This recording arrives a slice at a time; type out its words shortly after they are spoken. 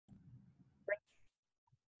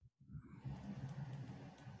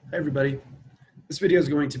Hi, everybody. This video is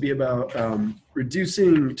going to be about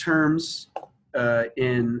reducing terms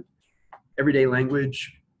in everyday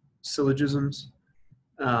language syllogisms,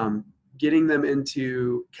 getting them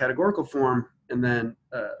into categorical form, and then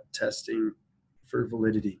testing for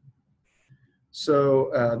validity.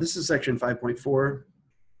 So this is section 5.4.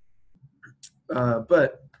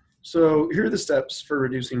 So here are the steps for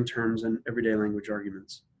reducing terms in everyday language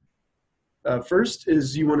arguments. First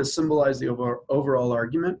is you want to symbolize the overall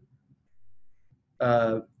argument.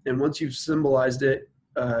 And once you've symbolized it,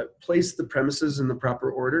 place the premises in the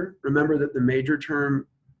proper order. Remember that the major term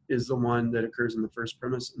is the one that occurs in the first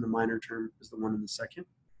premise, and the minor term is the one in the second.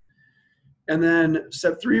 And then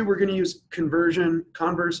step 3, we're going to use conversion,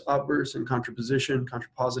 converse, obverse, and contraposition,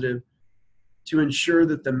 contrapositive, to ensure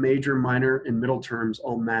that the major, minor, and middle terms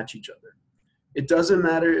all match each other. It doesn't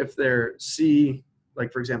matter if they're C,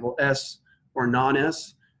 like for example, S, or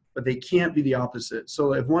non-S, but they can't be the opposite.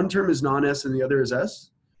 So if one term is non-S and the other is S,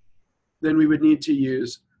 then we would need to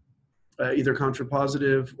use either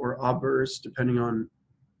contrapositive or obverse, depending on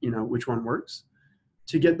which one works,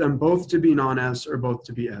 to get them both to be non-S or both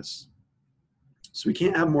to be S. So we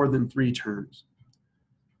can't have more than 3 terms.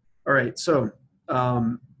 All right, so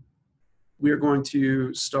we are going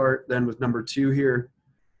to start then with number 2 here.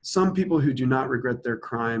 Some people who do not regret their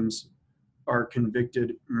crimes are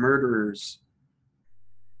convicted murderers.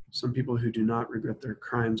 Some people who do not regret their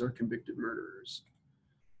crimes are convicted murderers.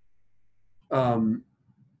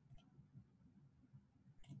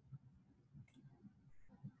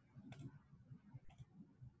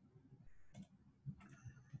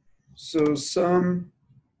 So some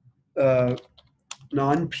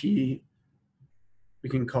non-P, we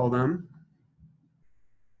can call them.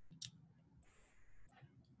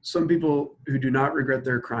 Some people who do not regret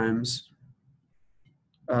their crimes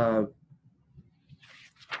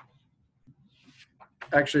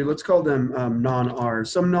actually, let's call them non-R.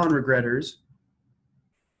 Some non-regretters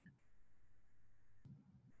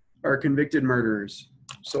are convicted murderers.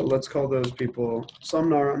 So let's call those people, some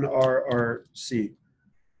non-R are C,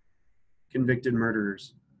 convicted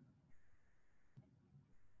murderers.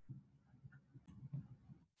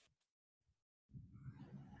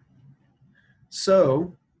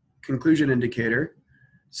 So, conclusion indicator,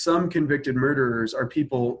 some convicted murderers are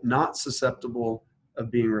people not susceptible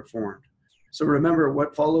of being reformed. So remember,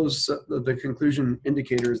 what follows the conclusion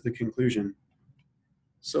indicator is the conclusion.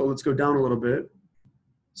 So let's go down a little bit.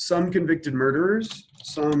 Some convicted murderers,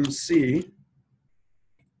 some C,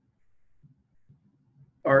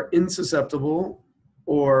 are insusceptible,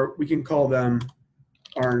 or we can call them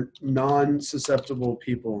are non-susceptible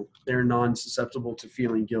people. They're non-susceptible to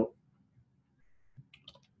feeling guilt.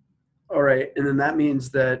 All right, and then that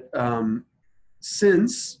means that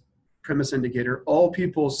since premise indicator, all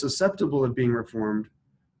people susceptible of being reformed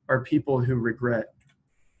are people who regret.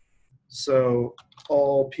 So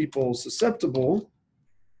all people susceptible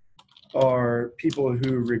are people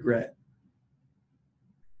who regret.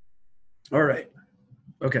 All right,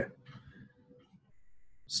 okay.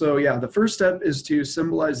 So yeah, the first step is to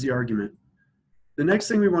symbolize the argument. The next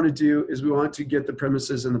thing we want to do is we want to get the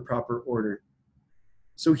premises in the proper order.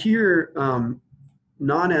 So here,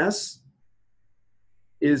 non-S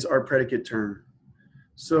is our predicate term.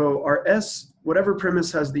 So our S, whatever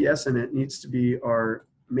premise has the S in it, needs to be our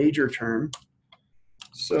major term.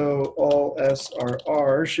 So all S are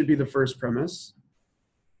R should be the first premise.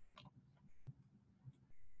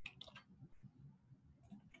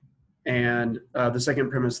 And the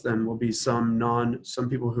second premise then will be some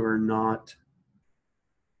people who are not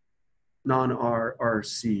non-R are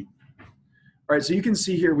C. All right, so you can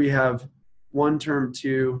see here we have 1 term,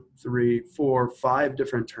 2, 3, 4, 5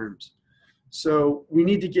 different terms. So we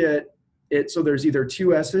need to get it so there's either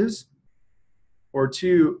 2 S's or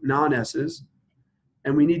 2 non-S's,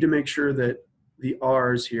 and we need to make sure that the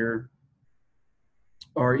R's here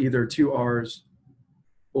are either 2 R's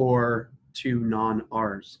or 2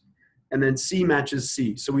 non-R's. And then C matches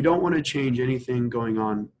C. So we don't want to change anything going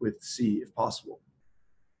on with C if possible.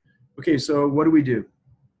 Okay, so what do?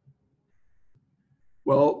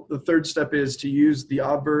 Well, the third step is to use the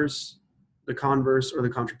obverse, the converse, or the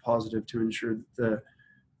contrapositive to ensure that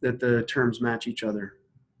the terms match each other.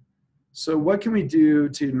 So what can we do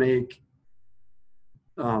to make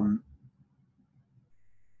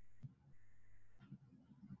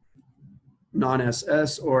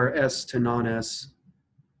non-SS or S to non-S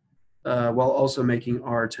while also making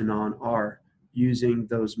R to non-R using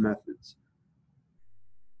those methods?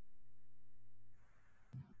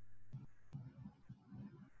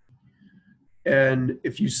 And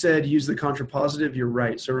if you said use the contrapositive, you're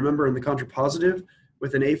right. So remember, in the contrapositive,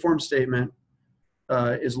 with an A-form statement,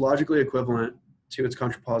 is logically equivalent to its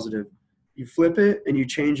contrapositive. You flip it and you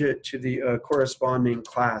change it to the corresponding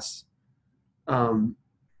class,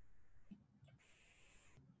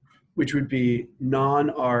 which would be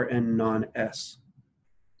non-R and non-S.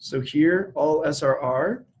 So here, all S are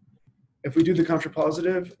R. If we do the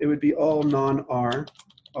contrapositive, it would be all non-R,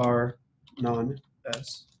 R,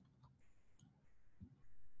 non-S.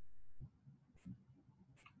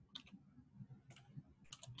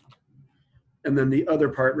 And then the other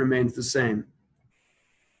part remains the same.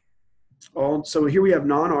 So here we have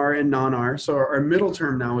non-R and non-R. So our middle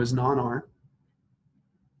term now is non-R.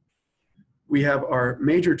 We have our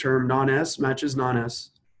major term, non-S, matches non-S.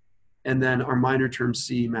 And then our minor term,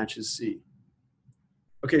 C, matches C.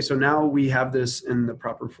 Okay, so now we have this in the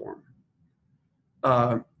proper form,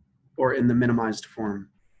 or in the minimized form,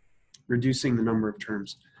 reducing the number of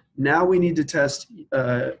terms. Now we need to test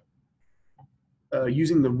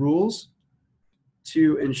using the rules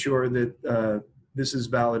to ensure that this is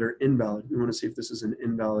valid or invalid. We want to see if this is an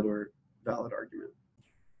invalid or valid argument.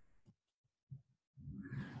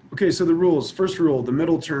 Okay, so the rules. First rule, the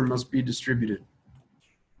middle term must be distributed.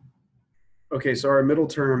 Okay, so our middle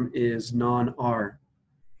term is non-R.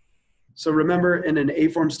 So remember, in an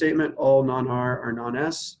A-form statement, all non-R are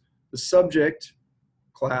non-S. The subject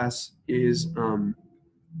class is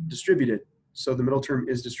distributed. So the middle term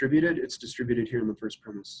is distributed. It's distributed here in the first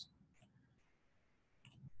premise.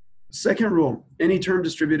 Second rule, any term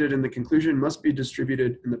distributed in the conclusion must be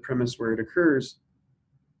distributed in the premise where it occurs.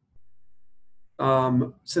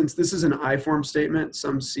 Since this is an I-form statement,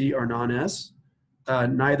 some C are non-S.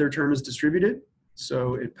 Neither term is distributed,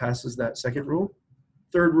 so it passes that second rule.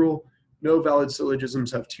 Third rule, no valid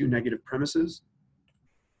syllogisms have two negative premises.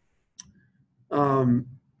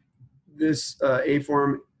 This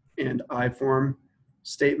A-form and I-form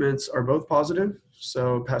statements are both positive,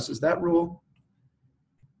 so it passes that rule.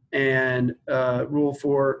 And rule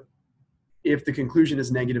 4, if the conclusion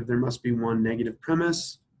is negative, there must be one negative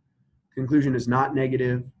premise. Conclusion is not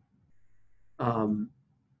negative, and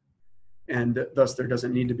thus there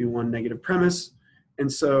doesn't need to be one negative premise.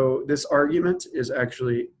 And so this argument is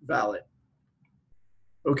actually valid.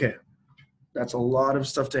 Okay, that's a lot of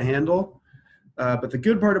stuff to handle. But the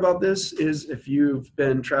good part about this is if you've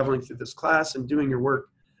been traveling through this class and doing your work,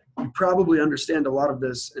 you probably understand a lot of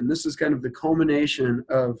this. And this is kind of the culmination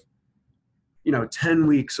of 10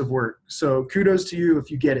 weeks of work. So kudos to you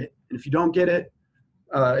if you get it. And if you don't get it,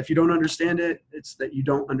 if you don't understand it, it's that you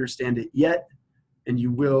don't understand it yet. And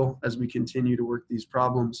you will as we continue to work these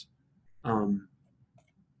problems.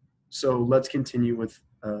 So let's continue with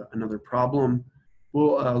another problem.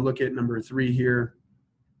 We'll look at number 3 here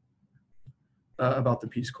about the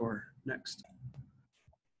Peace Corps next.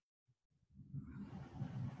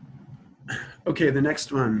 Okay, the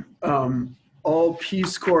next one. All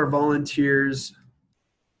Peace Corps volunteers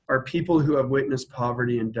are people who have witnessed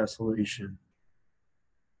poverty and desolation.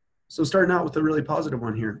 So starting out with a really positive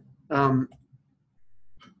one here.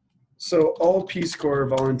 So all Peace Corps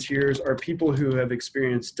volunteers are people who have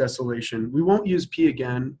experienced desolation. We won't use P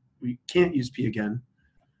again. We can't use P again.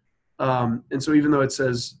 And so even though it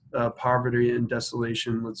says poverty and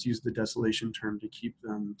desolation, let's use the desolation term to keep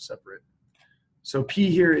them separate. So P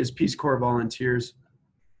here is Peace Corps volunteers.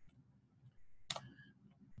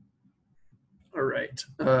 All right.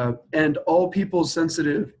 And all people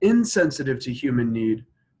insensitive to human need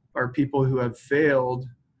are people who have failed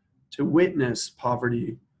to witness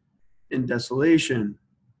poverty and desolation.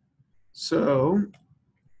 So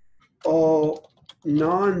all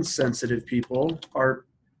non-sensitive people are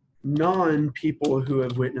non-people who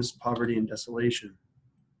have witnessed poverty and desolation.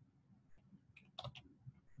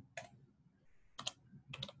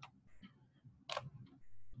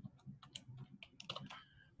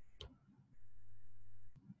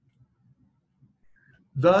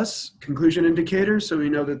 Thus, conclusion indicator, so we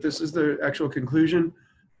know that this is the actual conclusion.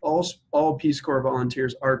 All Peace Corps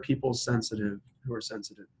volunteers are people who are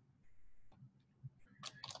sensitive.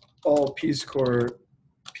 All Peace Corps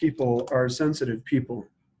people are sensitive people.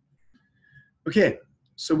 Okay,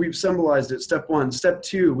 so we've symbolized it. Step 1. Step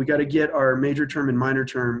 2, we got to get our major term and minor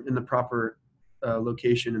term in the proper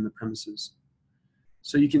location in the premises.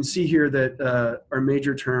 So you can see here that our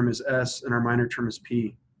major term is S and our minor term is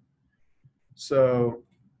P. So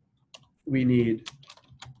we need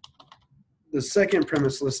the second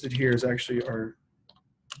premise listed here is actually our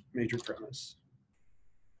major premise.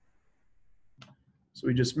 So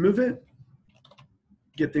we just move it,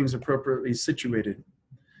 get things appropriately situated.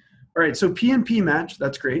 All right, so P and P match,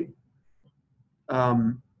 that's great.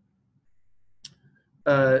 But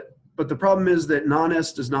the problem is that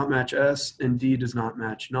non-S does not match S and D does not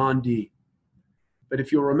match non-D. But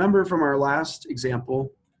if you'll remember from our last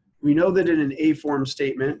example, we know that in an A-form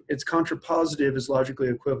statement, its contrapositive is logically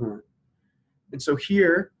equivalent. And so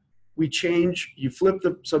here, we change, you flip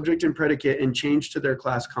the subject and predicate and change to their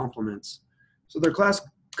class complements. So their class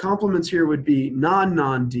complements here would be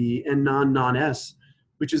non-non-D and non-non-S,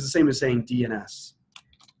 which is the same as saying D and S.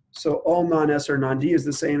 So all non-S or non-D is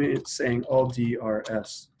the same as saying all D are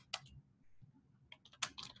S.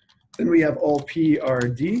 Then we have all P are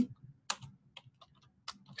D,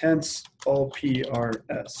 hence all P are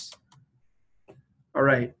S. All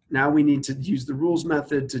right, now we need to use the rules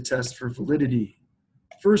method to test for validity.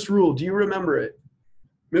 First rule, do you remember it?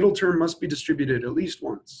 Middle term must be distributed at least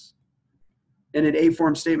once. In an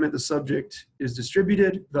A-form statement, the subject is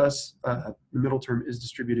distributed, thus the middle term is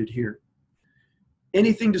distributed here.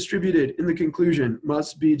 Anything distributed in the conclusion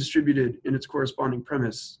must be distributed in its corresponding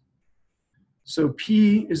premise. So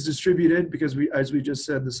P is distributed because as we just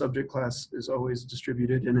said, the subject class is always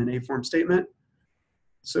distributed in an A-form statement.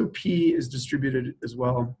 So P is distributed as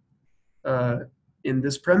well in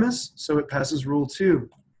this premise, so it passes rule 2.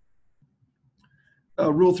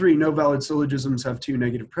 Rule 3, no valid syllogisms have 2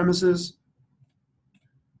 negative premises.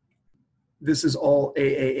 This is all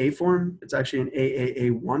AAA form. It's actually an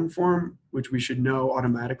AAA1 form, which we should know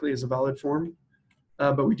automatically is a valid form,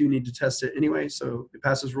 but we do need to test it anyway, so it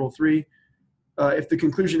passes rule 3. If the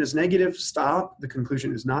conclusion is negative, stop. The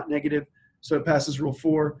conclusion is not negative, so it passes rule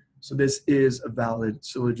 4. So this is a valid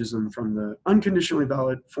syllogism from the unconditionally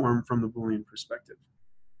valid form from the Boolean perspective.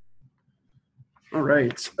 All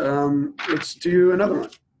right, let's do another one.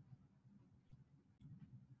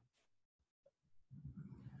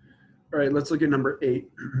 All right, let's look at number 8.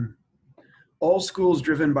 All schools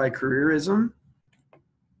driven by careerism.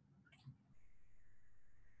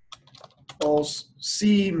 All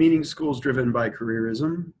C, meaning schools driven by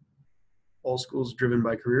careerism. All schools driven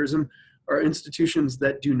by careerism are institutions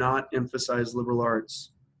that do not emphasize liberal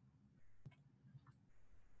arts.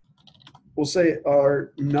 We'll say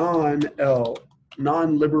are non-L,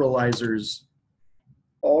 non-liberalizers.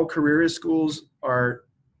 All careerist schools are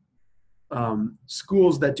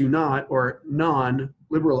schools that do not, or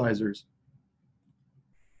non-liberalizers.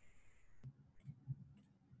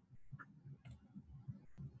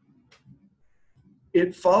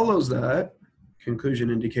 It follows that, conclusion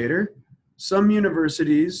indicator, some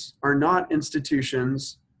universities are not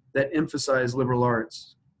institutions that emphasize liberal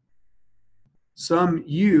arts. Some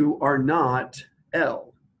U are not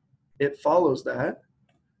L. It follows that.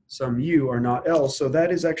 Some U are not L. So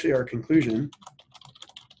that is actually our conclusion.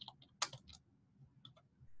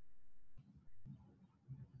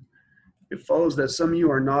 It follows that some U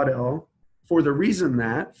are not L for the reason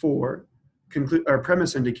that, for our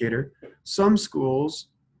premise indicator, some schools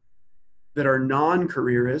that are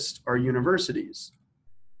non-careerist are universities.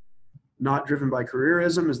 Not driven by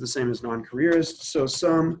careerism is the same as non-careerist, so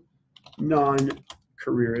some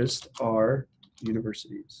non-careerist are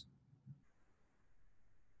universities.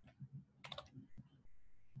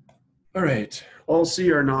 All right, all C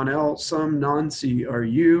are non-L, some non-C are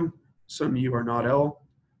U, some U are not L.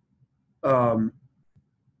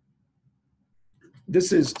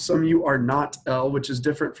 This is some U are not L, which is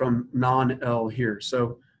different from non-L here.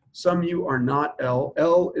 So some U are not L.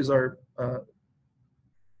 L is our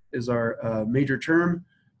major term.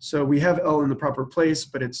 So we have L in the proper place,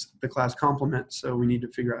 but it's the class complement. So we need to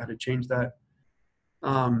figure out how to change that.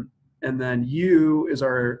 And then U is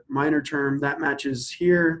our minor term. That matches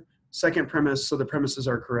here. Second premise, so the premises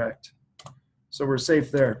are correct. So we're safe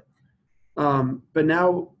there. But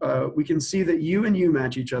now we can see that U and U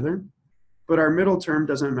match each other, but our middle term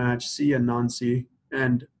doesn't match C and non-C,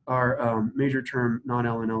 and our major term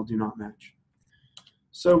non-L and L do not match.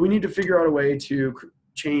 So we need to figure out a way to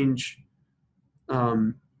change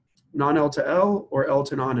non-L to L or L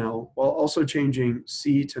to non-L, while also changing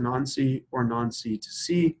C to non-C or non-C to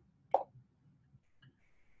C.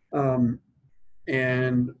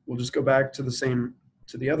 And we'll just go back to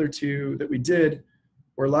the other two that we did.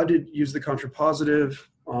 We're allowed to use the contrapositive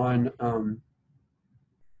on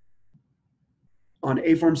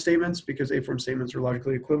A-form statements because A-form statements are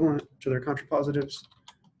logically equivalent to their contrapositives.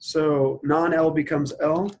 So non-L becomes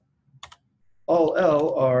L. All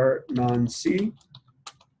L are non-C.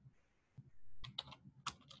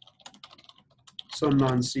 Some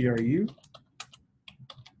non-C are U.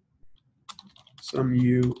 Some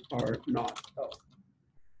U are not L.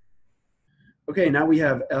 Okay, now we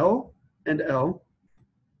have L and L,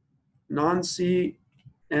 non-C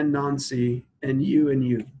and non-C, and U and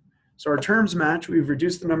U. So our terms match. We've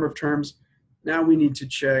reduced the number of terms. Now we need to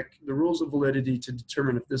check the rules of validity to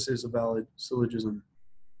determine if this is a valid syllogism.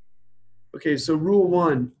 Okay, so rule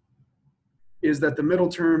 1, is that the middle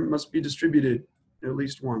term must be distributed at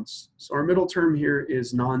least once. So our middle term here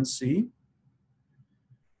is non-C.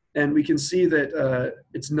 And we can see that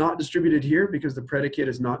it's not distributed here because the predicate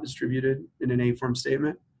is not distributed in an A-form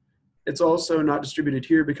statement. It's also not distributed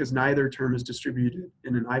here because neither term is distributed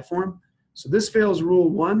in an I-form. So this fails rule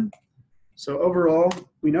 1. So overall,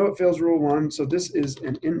 we know it fails rule 1. So this is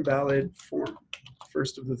an invalid form,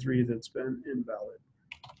 first of the 3 that's been invalid.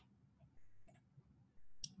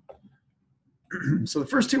 So the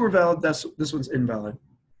first 2 were valid. This one's invalid.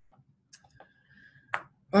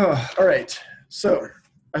 All right. So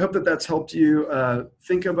I hope that that's helped you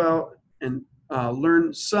think about and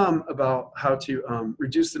learn some about how to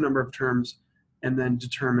reduce the number of terms and then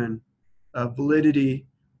determine validity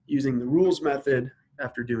using the rules method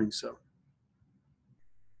after doing so.